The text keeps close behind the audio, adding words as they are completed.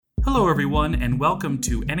Hello, everyone, and welcome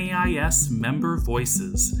to NAIS Member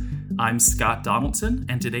Voices. I'm Scott Donaldson,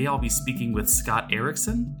 and today I'll be speaking with Scott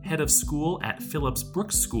Erickson, head of school at Phillips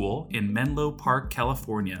Brooks School in Menlo Park,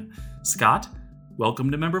 California. Scott,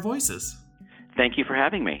 welcome to Member Voices. Thank you for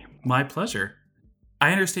having me. My pleasure.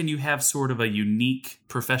 I understand you have sort of a unique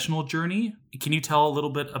professional journey. Can you tell a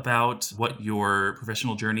little bit about what your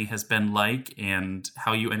professional journey has been like and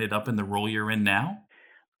how you ended up in the role you're in now?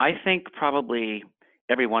 I think probably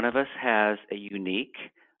every one of us has a unique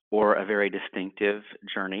or a very distinctive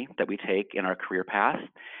journey that we take in our career path.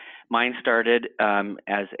 Mine started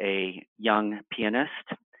as a young pianist,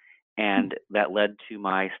 and that led to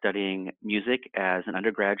my studying music as an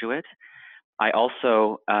undergraduate. I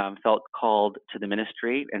also felt called to the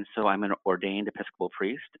ministry, and so I'm an ordained Episcopal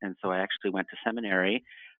priest, and so I actually went to seminary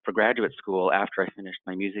for graduate school after I finished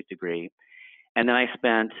my music degree. And then I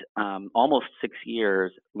spent almost 6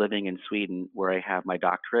 years living in Sweden, where I have my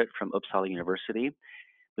doctorate from Uppsala University.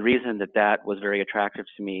 The reason that that was very attractive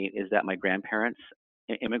to me is that my grandparents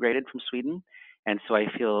immigrated from Sweden, and so I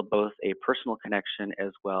feel both a personal connection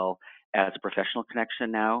as well as a professional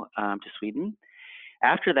connection now to Sweden.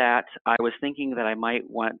 After that, I was thinking that I might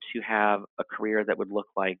want to have a career that would look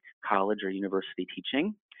like college or university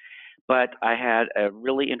teaching. But I had a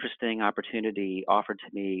really interesting opportunity offered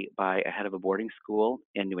to me by a head of a boarding school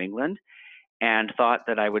in New England, and thought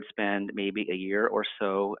that I would spend maybe a year or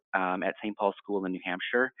so at St. Paul's School in New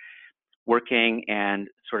Hampshire, working and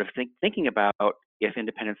sort of thinking about if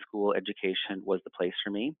independent school education was the place for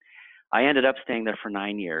me. I ended up staying there for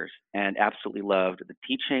 9 years and absolutely loved the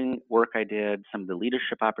teaching work I did, some of the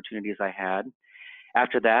leadership opportunities I had.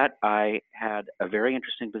 After that, I had a very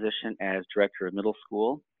interesting position as director of middle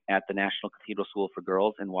school at the National Cathedral School for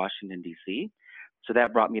Girls in Washington, D.C. So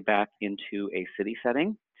that brought me back into a city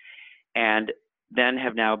setting, and then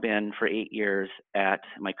have now been for 8 years at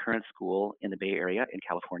my current school in the Bay Area in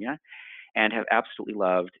California, and have absolutely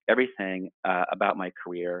loved everything about my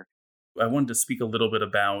career. I wanted to speak a little bit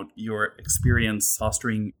about your experience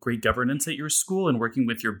fostering great governance at your school and working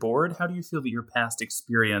with your board. How do you feel that your past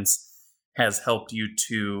experience has helped you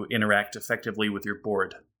to interact effectively with your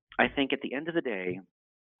board? I think at the end of the day,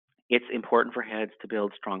 it's important for heads to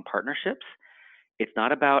build strong partnerships. It's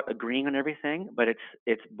not about agreeing on everything, but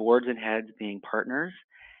it's boards and heads being partners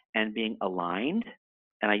and being aligned.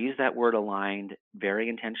 And I use that word aligned very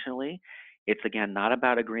intentionally. It's again not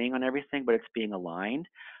about agreeing on everything, but it's being aligned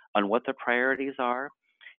on what the priorities are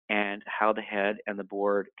and how the head and the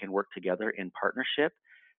board can work together in partnership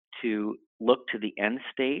to look to the end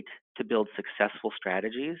state to build successful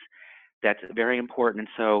strategies. That's very important. And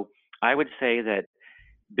so I would say that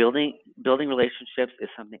building relationships is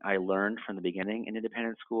something I learned from the beginning in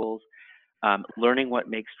independent schools. Learning what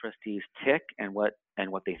makes trustees tick and what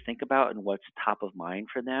they think about and what's top of mind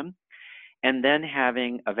for them, and then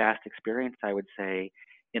having a vast experience, I would say,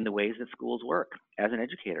 in the ways that schools work as an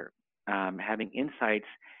educator, having insights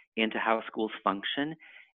into how schools function,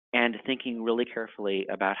 and thinking really carefully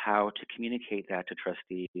about how to communicate that to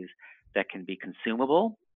trustees that can be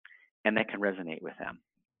consumable and that can resonate with them.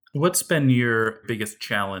 What's been your biggest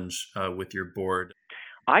challenge with your board?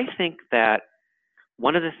 I think that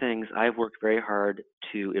one of the things I've worked very hard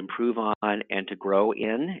to improve on and to grow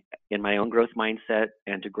in my own growth mindset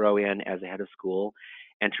and to grow in as a head of school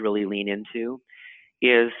and to really lean into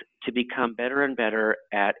is to become better and better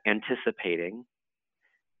at anticipating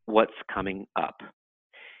what's coming up.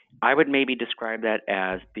 I would maybe describe that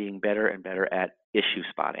as being better and better at issue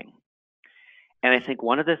spotting. And I think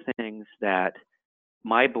one of the things that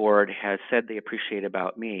my board has said they appreciate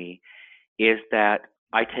about me is that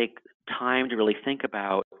I take time to really think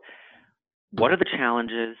about what are the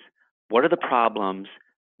challenges, what are the problems,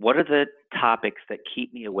 what are the topics that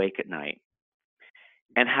keep me awake at night,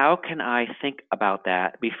 and how can I think about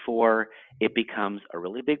that before it becomes a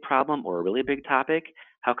really big problem or a really big topic?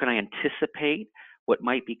 How can I anticipate what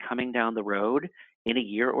might be coming down the road in a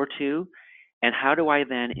year or two? And how do I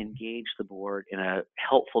then engage the board in a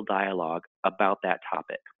helpful dialogue about that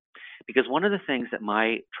topic? Because one of the things that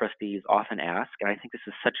my trustees often ask, and I think this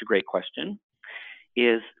is such a great question,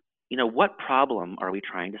 is, what problem are we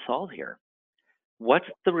trying to solve here? What's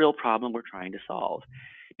the real problem we're trying to solve?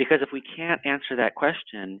 Because if we can't answer that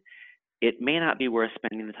question, it may not be worth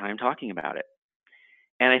spending the time talking about it.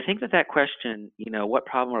 And I think that question, what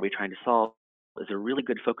problem are we trying to solve, is a really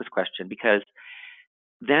good focus question, because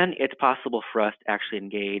then it's possible for us to actually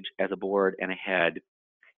engage as a board and a head,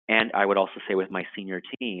 and I would also say with my senior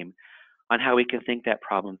team, on how we can think that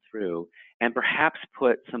problem through and perhaps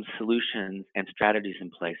put some solutions and strategies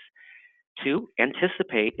in place to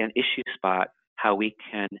anticipate and issue spot how we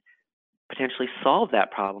can potentially solve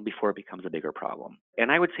that problem before it becomes a bigger problem.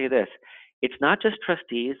 And I would say this, it's not just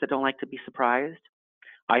trustees that don't like to be surprised.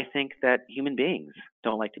 I think that human beings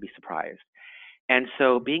don't like to be surprised. And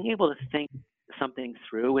so being able to think something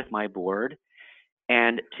through with my board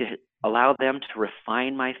and to allow them to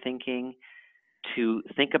refine my thinking, to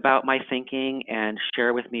think about my thinking and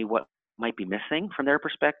share with me what might be missing from their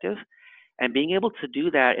perspective, and being able to do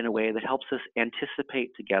that in a way that helps us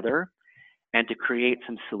anticipate together and to create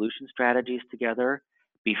some solution strategies together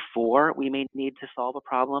before we may need to solve a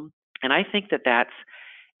problem. And I think that that's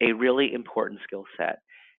a really important skill set.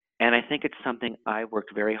 And I think it's something I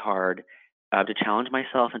worked very hard to challenge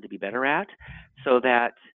myself and to be better at so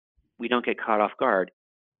that we don't get caught off guard.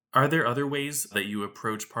 Are there other ways that you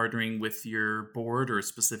approach partnering with your board or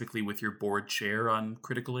specifically with your board chair on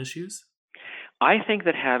critical issues? I think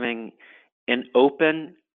that having an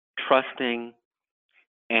open, trusting,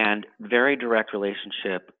 and very direct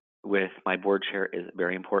relationship with my board chair is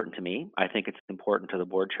very important to me. I think it's important to the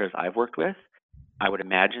board chairs I've worked with. I would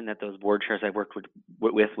imagine that those board chairs I've worked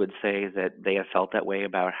with would say that they have felt that way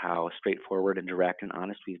about how straightforward and direct and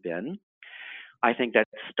honest we've been. I think that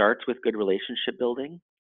starts with good relationship building.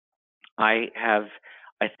 I have,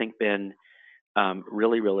 I think, been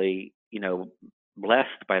really,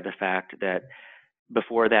 blessed by the fact that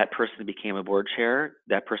before that person became a board chair,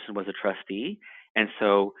 that person was a trustee. And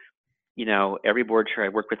so, every board chair I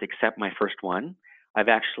work with except my first one, I've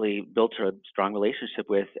actually built a strong relationship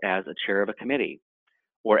with as a chair of a committee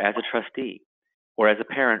or as a trustee or as a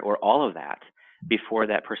parent or all of that before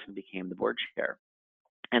that person became the board chair.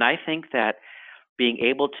 And I think that being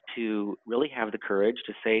able to really have the courage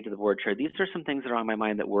to say to the board chair, these are some things that are on my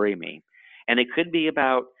mind that worry me. And it could be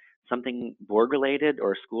about something board related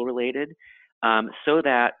or school related, so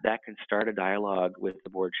that that can start a dialogue with the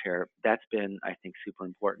board chair. That's been, I think, super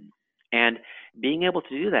important. And being able to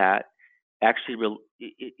do that actually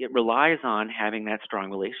it relies on having that strong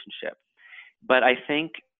relationship. But I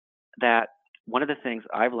think that one of the things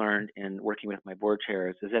I've learned in working with my board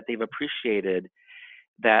chairs is that they've appreciated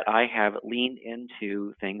that I have leaned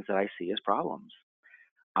into things that I see as problems.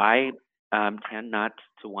 I tend not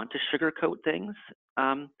to want to sugarcoat things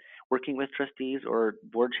working with trustees or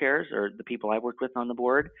board chairs or the people I've worked with on the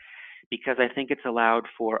board because I think it's allowed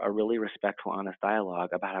for a really respectful, honest dialogue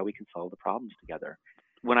about how we can solve the problems together.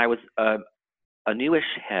 When I was a newish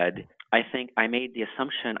head, I think I made the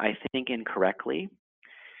assumption, I think incorrectly,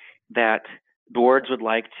 that boards would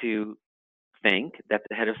like to think that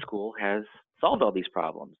the head of school has solved all these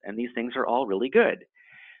problems and these things are all really good.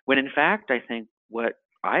 When in fact, I think what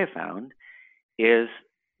I have found is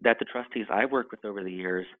that the trustees I've worked with over the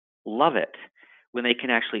years love it when they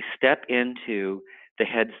can actually step into the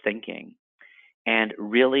head's thinking and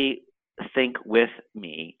really think with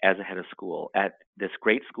me as a head of school at this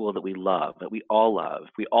great school that we love, that we all love.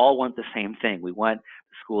 We all want the same thing. We want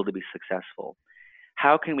the school to be successful.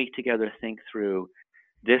 How can we together think through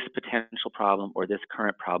this potential problem or this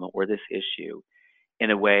current problem or this issue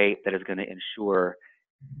in a way that is going to ensure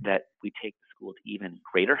that we take the school to even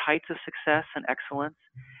greater heights of success and excellence,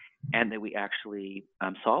 and that we actually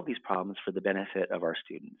solve these problems for the benefit of our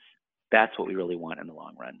students. That's what we really want in the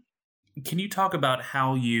long run. Can you talk about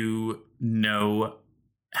how you know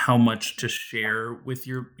how much to share with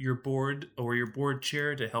your board or your board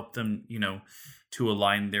chair to help them, to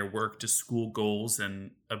align their work to school goals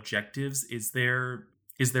and objectives? Is there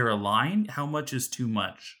a line? How much is too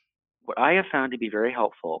much? What I have found to be very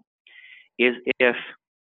helpful is if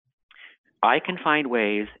I can find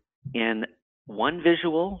ways in one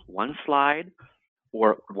visual, one slide,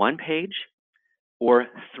 or one page, or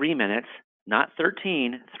 3 minutes, not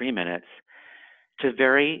 13, 3 minutes, to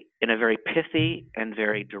in a very pithy and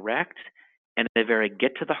very direct and in a very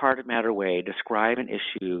get to the heart of matter way, describe an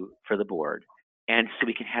issue for the board. And so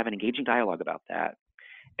we can have an engaging dialogue about that.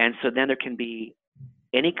 And so then there can be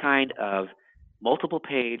any kind of multiple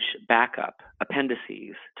page backup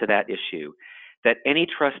appendices to that issue that any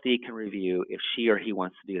trustee can review if she or he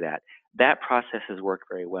wants to do that. That process has worked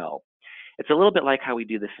very well. It's a little bit like how we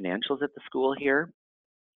do the financials at the school here.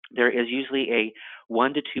 There is usually a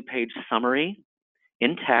 1 to 2 page summary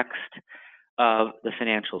in text of the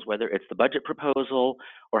financials, whether it's the budget proposal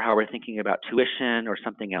or how we're thinking about tuition or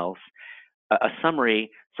something else, a summary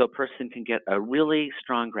so a person can get a really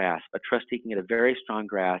strong grasp, a trustee can get a very strong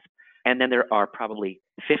grasp, and then there are probably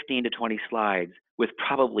 15 to 20 slides with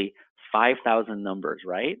probably 5,000 numbers,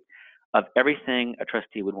 right? Of everything a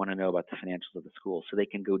trustee would want to know about the financials of the school so they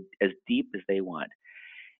can go as deep as they want.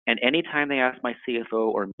 And anytime they ask my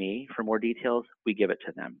CFO or me for more details, we give it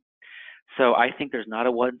to them. So I think there's not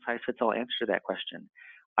a one-size-fits-all answer to that question.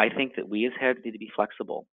 I think that we as heads need to be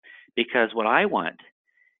flexible because what I want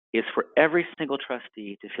is for every single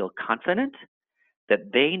trustee to feel confident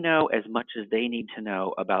that they know as much as they need to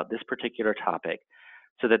know about this particular topic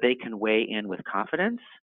so that they can weigh in with confidence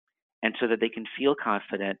and so that they can feel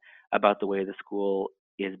confident about the way the school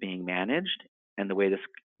is being managed and the way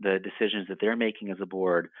the decisions that they're making as a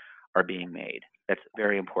board are being made. That's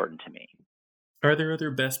very important to me. Are there other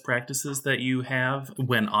best practices that you have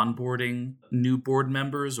when onboarding new board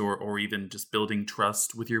members or even just building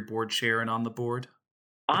trust with your board chair and on the board?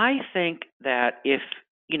 I think that if,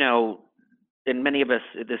 you know, and many of us,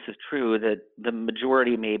 this is true, that the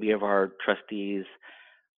majority maybe of our trustees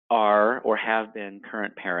are or have been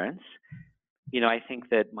current parents. I think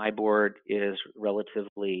that my board is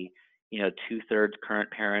relatively, 2/3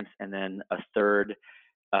 current parents and then a third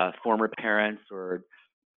former parents or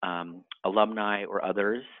alumni or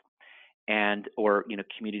others, and or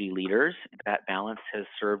community leaders. That balance has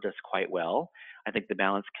served us quite well. I think the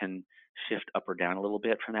balance can shift up or down a little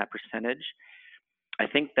bit from that percentage. I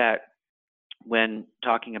think that when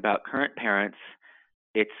talking about current parents,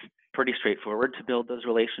 it's pretty straightforward to build those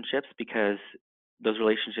relationships because those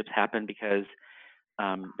relationships happen because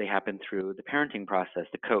they happen through the parenting process,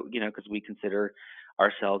 because we consider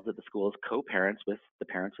ourselves at the school as co-parents with the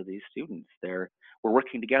parents of these students. We're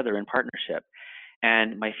working together in partnership.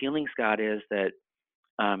 And my feeling, Scott, is that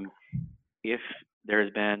um, if there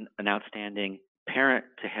has been an outstanding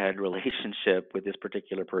parent-to-head relationship with this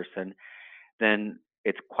particular person, then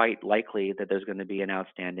it's quite likely that there's going to be an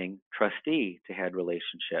outstanding trustee-to-head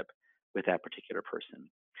relationship with that particular person.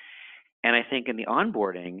 And I think in the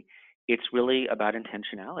onboarding, it's really about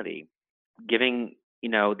intentionality, giving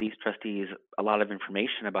these trustees a lot of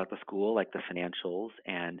information about the school, like the financials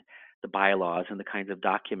and the bylaws and the kinds of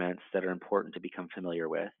documents that are important to become familiar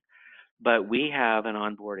with. But we have an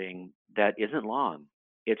onboarding that isn't long.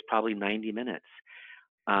 It's probably 90 minutes.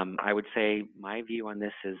 I would say my view on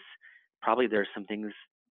this is probably there's some things,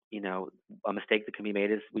 a mistake that can be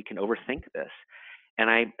made is we can overthink this. And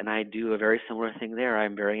I do a very similar thing there.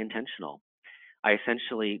 I'm very intentional. I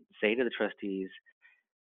essentially say to the trustees,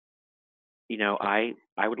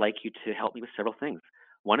 I would like you to help me with several things.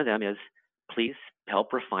 One of them is please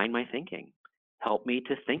help refine my thinking. Help me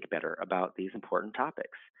to think better about these important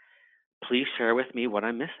topics. Please share with me what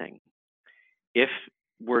I'm missing. If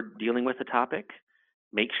we're dealing with a topic,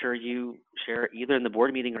 make sure you share either in the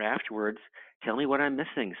board meeting or afterwards. Tell me what I'm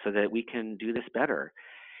missing so that we can do this better.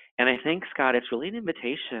 And I think, Scott, it's really an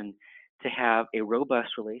invitation to have a robust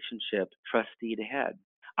relationship trustee to head.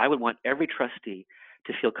 I would want every trustee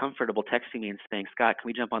to feel comfortable texting me and saying, Scott, can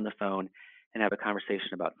we jump on the phone and have a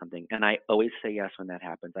conversation about something? And I always say yes when that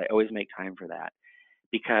happens. I always make time for that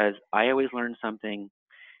because I always learn something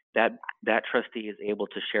that trustee is able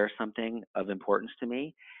to share something of importance to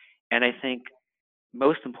me. And I think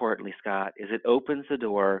most importantly, Scott, is it opens the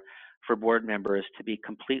door for board members to be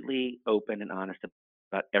completely open and honest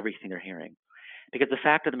about everything they're hearing. Because the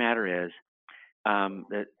fact of the matter is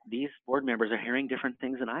that these board members are hearing different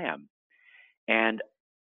things than I am. And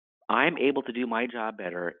I'm able to do my job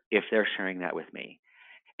better if they're sharing that with me.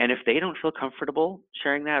 And if they don't feel comfortable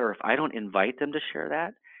sharing that, or if I don't invite them to share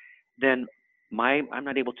that, then I'm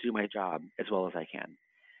not able to do my job as well as I can.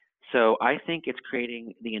 So I think it's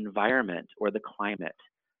creating the environment or the climate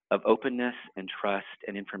of openness and trust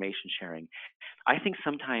and information sharing. I think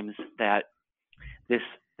sometimes that this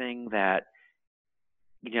thing that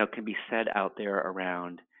can be said out there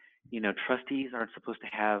around, trustees aren't supposed to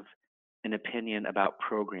have an opinion about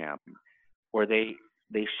program, or they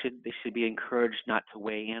should be encouraged not to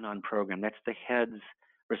weigh in on program. That's the head's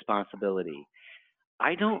responsibility.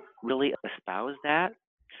 I don't really espouse that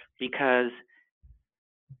because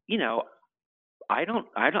you know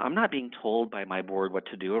I'm not being told by my board what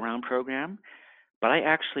to do around program, but I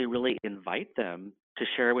actually really invite them to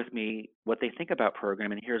share with me what they think about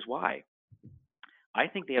program, and here's why. I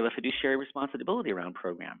think they have a fiduciary responsibility around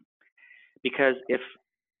program because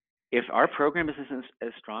if our program is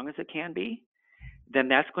as strong as it can be, then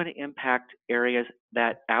that's going to impact areas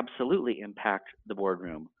that absolutely impact the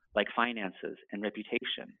boardroom, like finances and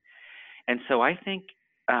reputation. And so I think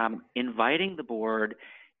inviting the board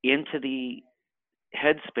into the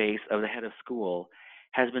headspace of the head of school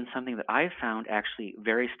has been something that I've found actually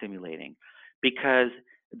very stimulating because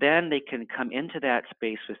then they can come into that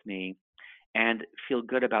space with me and feel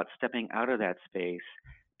good about stepping out of that space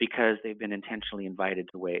because they've been intentionally invited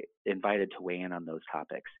to weigh in on those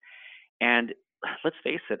topics. And let's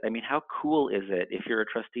face it, I mean, how cool is it if you're a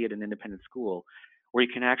trustee at an independent school where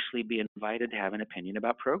you can actually be invited to have an opinion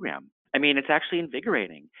about program? I mean, it's actually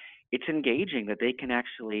invigorating. It's engaging that they can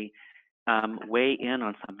actually weigh in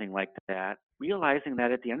on something like that, realizing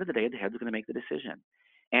that at the end of the day, the head's going to make the decision.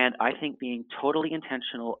 And I think being totally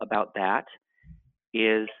intentional about that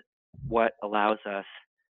is what allows us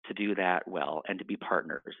to do that well and to be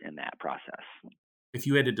partners in that process. If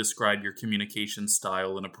you had to describe your communication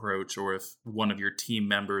style and approach, or if one of your team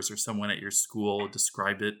members or someone at your school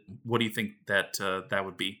described it, what do you think that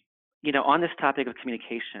would be? On this topic of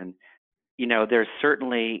communication, there's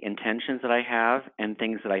certainly intentions that I have and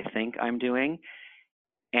things that I think I'm doing,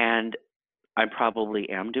 and I probably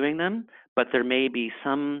am doing them, but there may be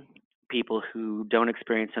some people who don't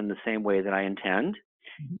experience them the same way that I intend.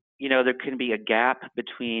 There can be a gap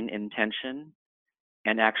between intention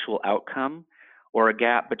and actual outcome, or a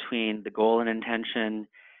gap between the goal and intention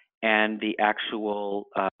and the actual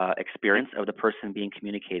experience of the person being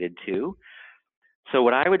communicated to. So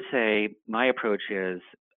what I would say, my approach is,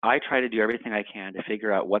 I try to do everything I can to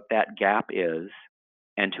figure out what that gap is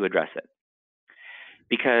and to address it.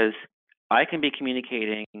 Because I can be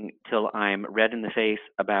communicating till I'm red in the face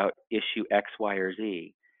about issue X, Y, or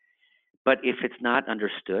Z. But if it's not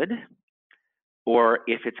understood, or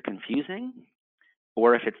if it's confusing,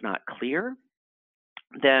 or if it's not clear,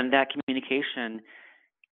 then that communication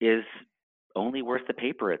is only worth the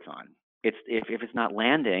paper it's on. If it's not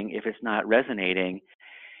landing, if it's not resonating,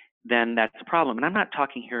 then that's a problem. And I'm not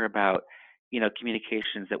talking here about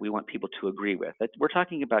communications that we want people to agree with. We're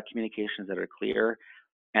talking about communications that are clear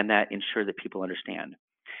and that ensure that people understand.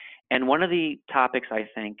 And one of the topics I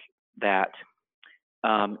think that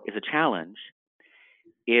is a challenge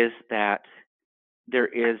is that there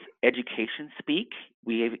is education speak.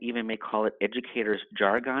 We even may call it educators'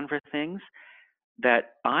 jargon for things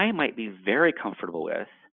that I might be very comfortable with,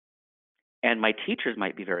 and my teachers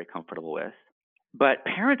might be very comfortable with, but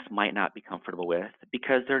parents might not be comfortable with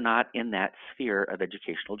because they're not in that sphere of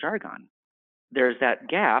educational jargon. There's that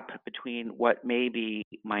gap between what may be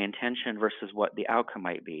my intention versus what the outcome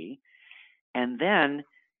might be. And then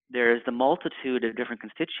there's the multitude of different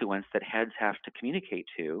constituents that heads have to communicate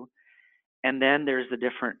to. And then there's the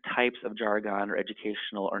different types of jargon or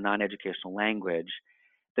educational or non-educational language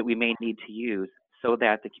that we may need to use so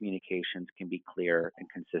that the communications can be clear and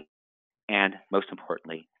consistent and, most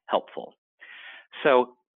importantly, helpful.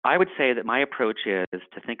 So I would say that my approach is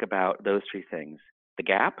to think about those three things: the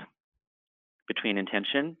gap between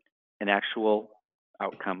intention and actual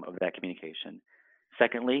outcome of that communication.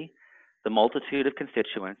 Secondly, the multitude of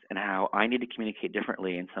constituents and how I need to communicate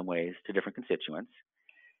differently in some ways to different constituents.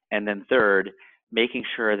 And then third, making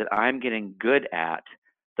sure that I'm getting good at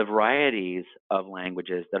the varieties of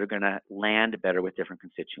languages that are going to land better with different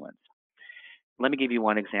constituents. Let me give you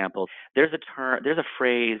one example. There's a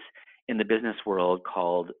phrase in the business world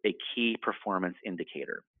called a key performance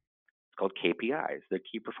indicator. It's called KPIs. They're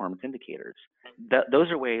key performance indicators.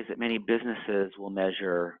 Those are ways that many businesses will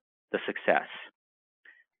measure the success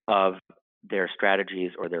of their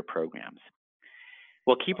strategies or their programs.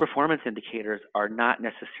 Well, key performance indicators are not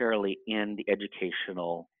necessarily in the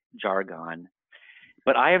educational jargon,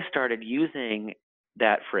 but I have started using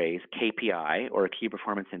that phrase, KPI, or a key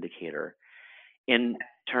performance indicator, in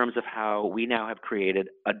terms of how we now have created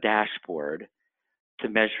a dashboard to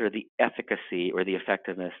measure the efficacy or the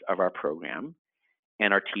effectiveness of our program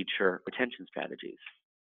and our teacher retention strategies.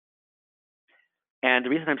 And the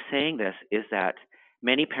reason I'm saying this is that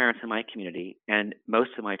many parents in my community and most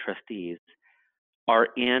of my trustees are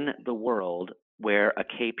in the world where a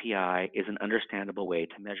KPI is an understandable way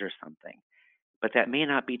to measure something, but that may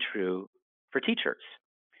not be true for teachers.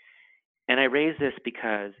 And I raise this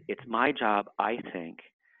because it's my job, I think,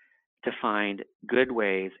 to find good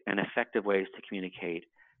ways and effective ways to communicate,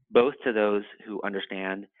 both to those who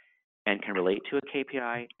understand and can relate to a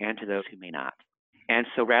KPI and to those who may not. And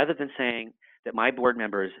so rather than saying that my board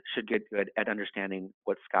members should get good at understanding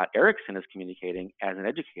what Scott Erickson is communicating as an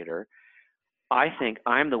educator, I think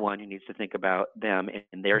I'm the one who needs to think about them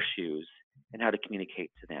in their shoes and how to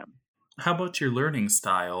communicate to them. How about your learning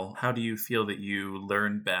style? How do you feel that you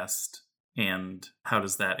learn best, and how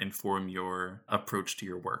does that inform your approach to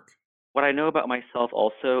your work? What I know about myself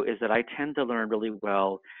also is that I tend to learn really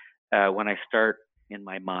well when I start in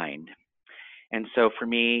my mind. And so for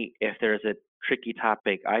me, if there's a tricky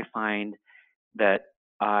topic, I find that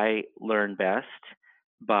I learn best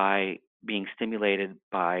by being stimulated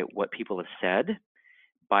by what people have said,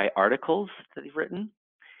 by articles that they've written,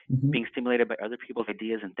 being stimulated by other people's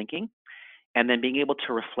ideas and thinking, and then being able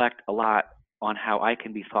to reflect a lot on how I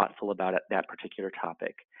can be thoughtful about that particular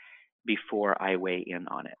topic before I weigh in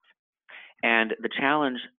on it. And the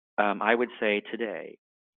challenge, I would say today,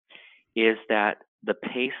 is that the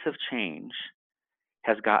pace of change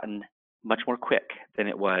has gotten much more quick than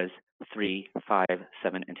it was 3, 5,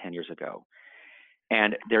 7, and 10 years ago.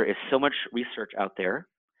 And there is so much research out there.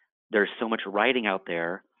 There's so much writing out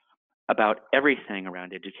there about everything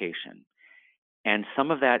around education. And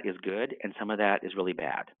some of that is good and some of that is really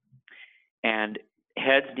bad. And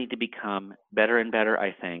heads need to become better and better,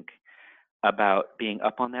 I think, about being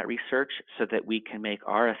up on that research so that we can make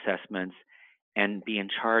our assessments and be in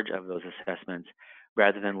charge of those assessments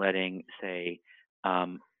rather than letting, say, a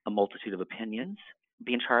multitude of opinions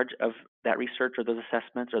be in charge of that research or those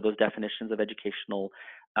assessments or those definitions of educational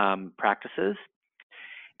practices.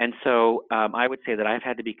 And so I would say that I've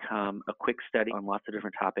had to become a quick study on lots of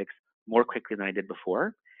different topics more quickly than I did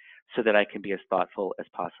before so that I can be as thoughtful as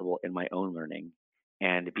possible in my own learning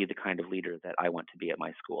and be the kind of leader that I want to be at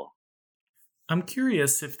my school. I'm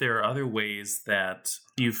curious if there are other ways that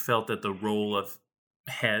you've felt that the role of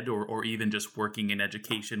head or even just working in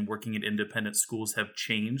education, working in independent schools have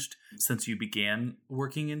changed since you began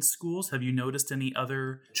working in schools. Have you noticed any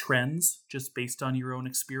other trends just based on your own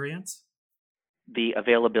experience? The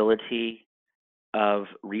availability of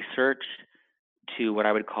research to what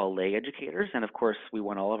I would call lay educators. And of course, we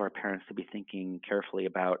want all of our parents to be thinking carefully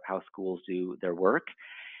about how schools do their work.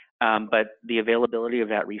 But the availability of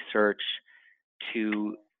that research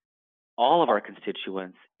to all of our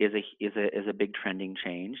constituents is a big trending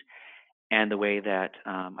change. And the way that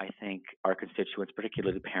I think our constituents,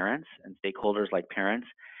 particularly parents and stakeholders like parents,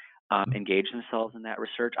 engage themselves in that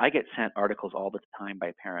research. I get sent articles all the time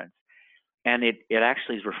by parents. And it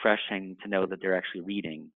actually is refreshing to know that they're actually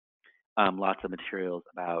reading lots of materials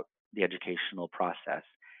about the educational process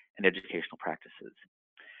and educational practices.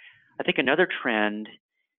 I think another trend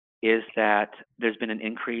is that there's been an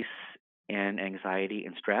increase in anxiety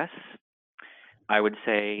and stress. I would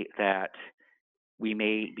say that we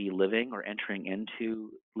may be living or entering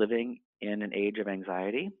into living in an age of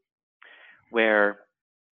anxiety where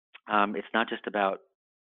it's not just about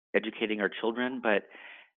educating our children, but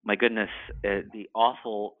my goodness, the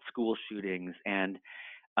awful school shootings and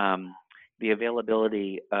the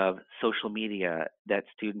availability of social media that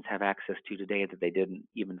students have access to today that they didn't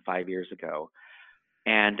even 5 years ago,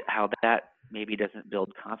 and how that maybe doesn't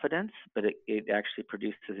build confidence, but it actually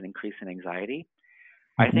produces an increase in anxiety.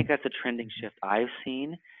 I think that's a trending shift I've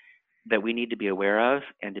seen that we need to be aware of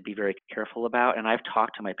and to be very careful about. And I've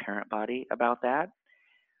talked to my parent body about that.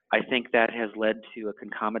 I think that has led to a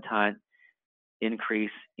concomitant increase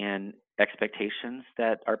in expectations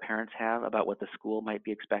that our parents have about what the school might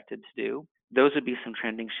be expected to do. Those would be some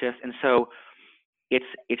trending shifts. And so it's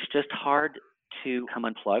just hard to come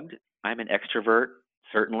unplugged. I'm an extrovert,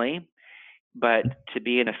 certainly, but to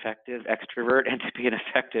be an effective extrovert and to be an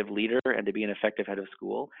effective leader and to be an effective head of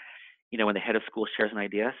school, when the head of school shares an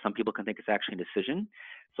idea, some people can think it's actually a decision.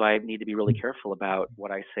 So I need to be really careful about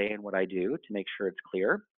what I say and what I do to make sure it's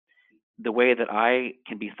clear. The way that I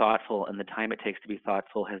can be thoughtful and the time it takes to be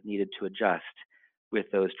thoughtful has needed to adjust with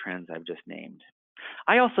those trends I've just named.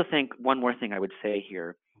 I also think one more thing I would say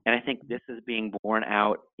here, and I think this is being borne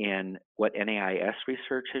out in what NAIS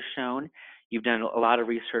research has shown. You've done a lot of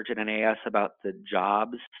research at NAIS about the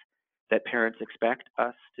jobs that parents expect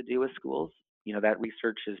us to do with schools. That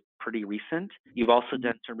research is pretty recent. You've also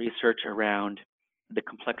done some research around the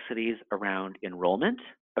complexities around enrollment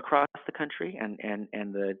across the country and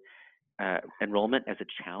the enrollment as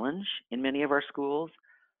a challenge in many of our schools.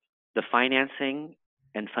 The financing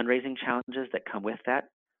and fundraising challenges that come with that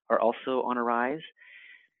are also on a rise.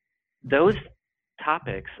 Those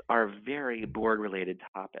topics are very board-related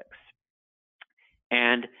topics.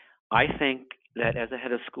 And I think that as a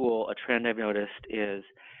head of school, a trend I've noticed is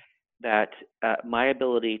that my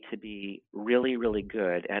ability to be really, really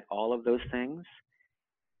good at all of those things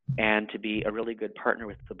and to be a really good partner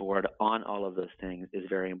with the board on all of those things is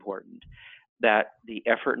very important. That the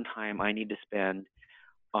effort and time I need to spend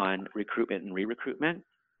on recruitment and re-recruitment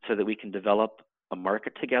so that we can develop a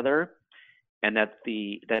market together, and that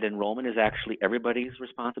that enrollment is actually everybody's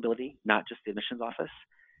responsibility, not just the admissions office.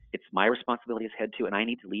 It's my responsibility as head too, and I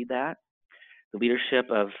need to lead that. The leadership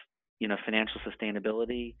of financial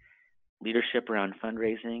sustainability, leadership around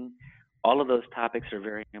fundraising, all of those topics are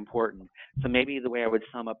very important. So maybe the way I would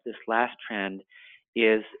sum up this last trend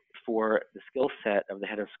is for the skill set of the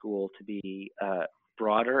head of school to be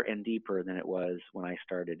broader and deeper than it was when I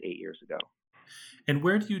started 8 years ago. And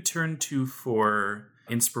where do you turn to for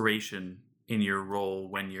inspiration in your role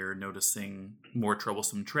when you're noticing more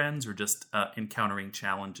troublesome trends or just encountering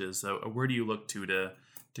challenges? Where do you look to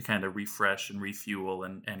kind of refresh and refuel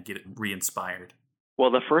and get re-inspired?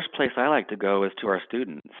 Well, the first place I like to go is to our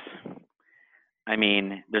students. I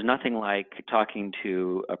mean, there's nothing like talking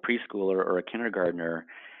to a preschooler or a kindergartner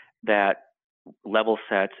that level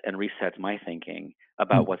sets and resets my thinking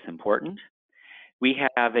about what's important. We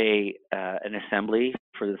have an assembly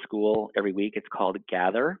for the school every week. It's called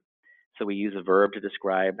Gather. So we use a verb to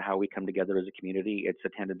describe how we come together as a community. It's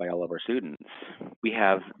attended by all of our students. We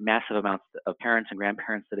have massive amounts of parents and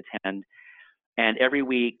grandparents that attend. And every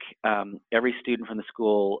week, every student from the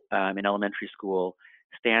school in elementary school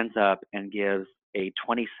stands up and gives a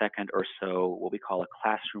 20-second or so, what we call a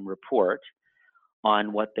classroom report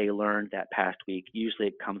on what they learned that past week. Usually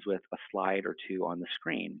it comes with a slide or two on the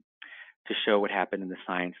screen to show what happened in the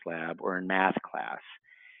science lab or in math class.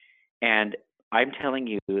 And I'm telling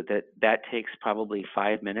you that takes probably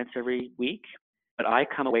 5 minutes every week, but I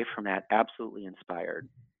come away from that absolutely inspired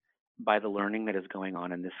by the learning that is going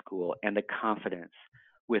on in this school and the confidence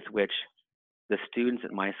with which the students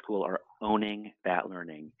at my school are owning that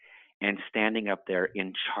learning and standing up there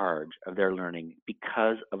in charge of their learning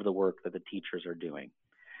because of the work that the teachers are doing.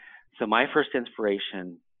 So my first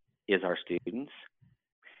inspiration is our students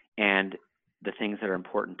and the things that are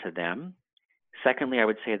important to them. Secondly, I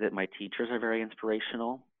would say that my teachers are very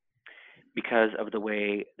inspirational because of the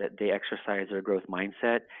way that they exercise their growth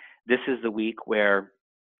mindset. This is the week where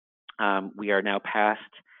we are now past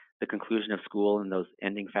the conclusion of school and those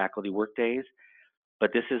ending faculty work days.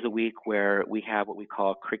 But this is a week where we have what we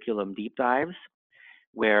call curriculum deep dives,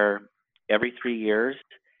 where every 3 years,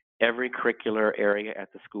 every curricular area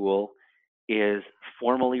at the school is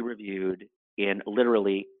formally reviewed in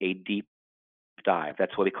literally a deep dive.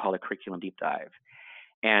 That's what we call a curriculum deep dive.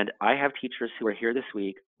 And I have teachers who are here this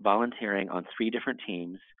week volunteering on 3 different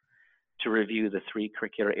teams to review the 3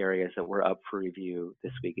 curricular areas that were up for review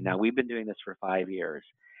this week. Now, we've been doing this for 5 years.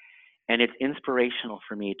 And it's inspirational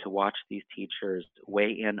for me to watch these teachers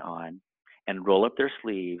weigh in on and roll up their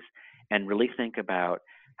sleeves and really think about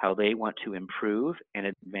how they want to improve and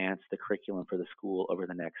advance the curriculum for the school over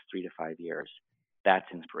the next 3 to 5 years.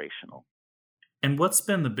 That's inspirational. And what's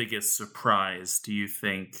been the biggest surprise, do you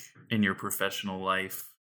think, in your professional life?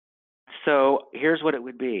 So here's what it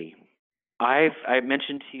would be. I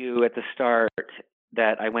mentioned to you at the start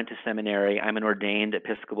that I went to seminary. I'm an ordained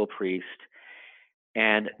Episcopal priest.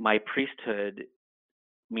 And my priesthood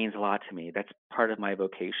means a lot to me. That's part of my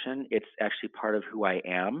vocation. It's actually part of who I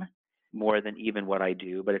am, more than even what I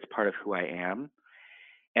do, but it's part of who I am.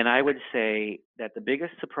 And I would say that the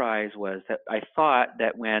biggest surprise was that I thought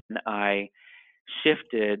that when I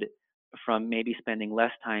shifted from maybe spending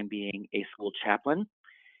less time being a school chaplain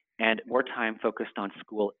and more time focused on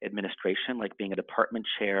school administration, like being a department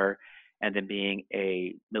chair and then being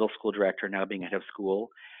a middle school director, now being head of school,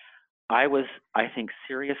 I was, I think,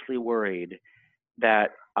 seriously worried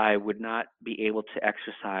that I would not be able to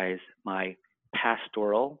exercise my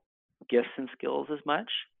pastoral gifts and skills as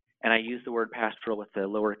much. And I use the word pastoral with the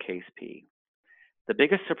lowercase p. The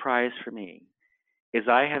biggest surprise for me is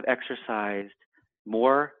I have exercised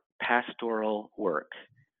more pastoral work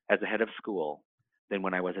as a head of school than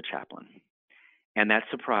when I was a chaplain. And that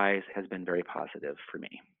surprise has been very positive for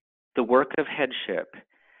me. The work of headship,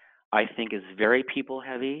 I think, is very people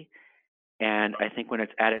heavy. And I think when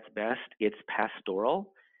it's at its best, it's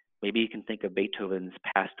pastoral. Maybe you can think of Beethoven's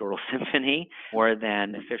Pastoral Symphony more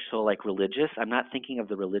than official, like religious. I'm not thinking of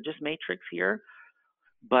the religious matrix here,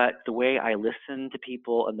 but the way I listen to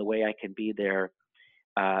people and the way I can be their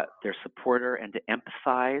supporter and to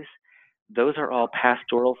empathize, those are all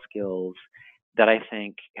pastoral skills that I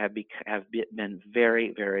think have been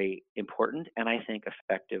very, very important and I think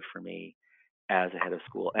effective for me as a head of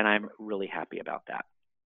school. And I'm really happy about that.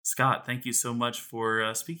 Scott, thank you so much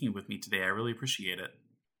for speaking with me today. I really appreciate it.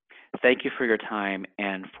 Thank you for your time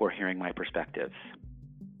and for hearing my perspectives.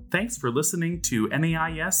 Thanks for listening to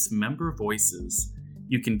NAIS Member Voices.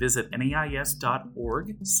 You can visit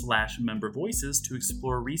nais.org/member voices to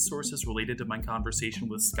explore resources related to my conversation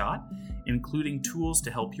with Scott, including tools to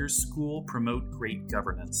help your school promote great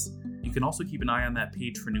governance. You can also keep an eye on that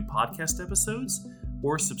page for new podcast episodes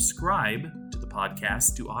or subscribe to the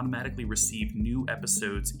podcast to automatically receive new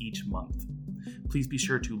episodes each month. Please be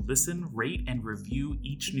sure to listen, rate, and review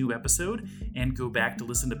each new episode and go back to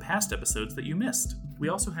listen to past episodes that you missed. We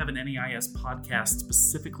also have an NAIS podcast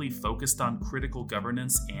specifically focused on critical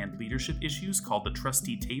governance and leadership issues called The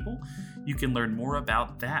Trustee Table. You can learn more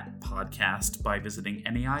about that podcast by visiting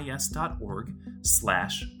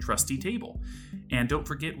nais.org/trustee table. And don't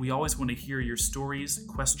forget, we always want to hear your stories,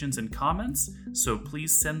 questions, and comments, so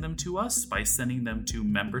please send them to us by sending them to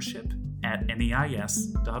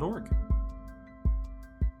membership@nais.org.